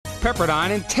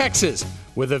Pepperdine in Texas,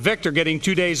 with the victor getting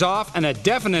 2 days off and a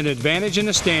definite advantage in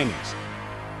the standings.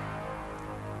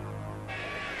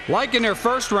 Like in their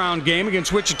first-round game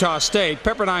against Wichita State,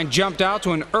 Pepperdine jumped out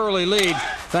to an early lead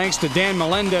thanks to Dan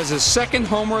Melendez's second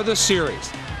homer of the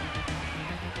series.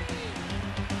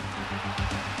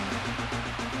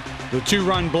 The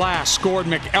two-run blast scored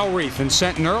McElreath and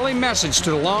sent an early message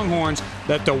to the Longhorns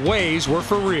that the Waves were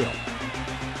for real.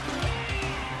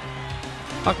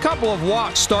 A couple of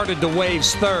walks started the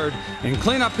Waves' third, and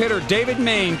cleanup hitter David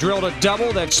Main drilled a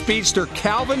double that speedster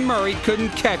Calvin Murray couldn't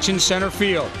catch in center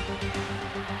field.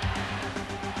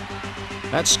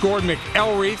 That scored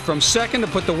McElreath from second to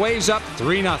put the Waves up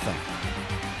 3-0.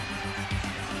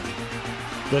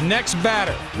 The next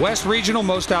batter, West Regional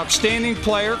Most Outstanding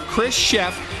Player Chris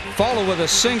Sheff, followed with a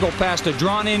single past a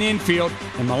drawn-in infield,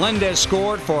 and Melendez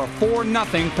scored for a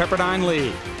 4-0 Pepperdine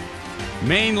lead.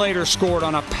 Maine later scored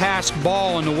on a passed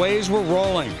ball, and the Waves were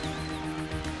rolling.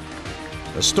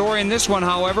 The story in this one,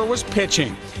 however, was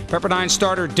pitching. Pepperdine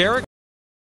starter Derek,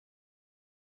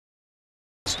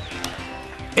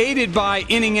 aided by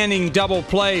inning-ending double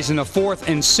plays in the fourth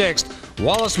and sixth,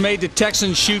 Wallace made the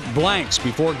Texans shoot blanks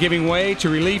before giving way to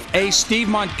relief ace Steve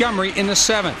Montgomery in the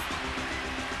seventh.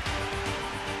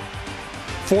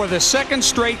 For the second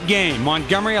straight game,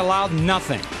 Montgomery allowed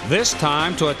nothing, this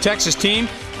time to a Texas team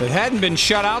that hadn't been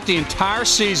shut out the entire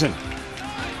season.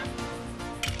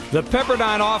 The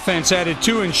Pepperdine offense added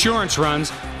 2 insurance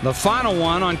runs, the final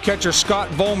one on catcher Scott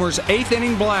Vollmer's 8th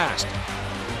inning blast.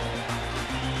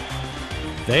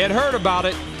 They had heard about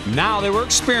it, now they were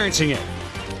experiencing it.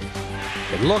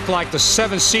 It looked like the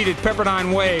 7th-seeded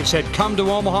Pepperdine Waves had come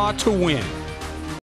to Omaha to win.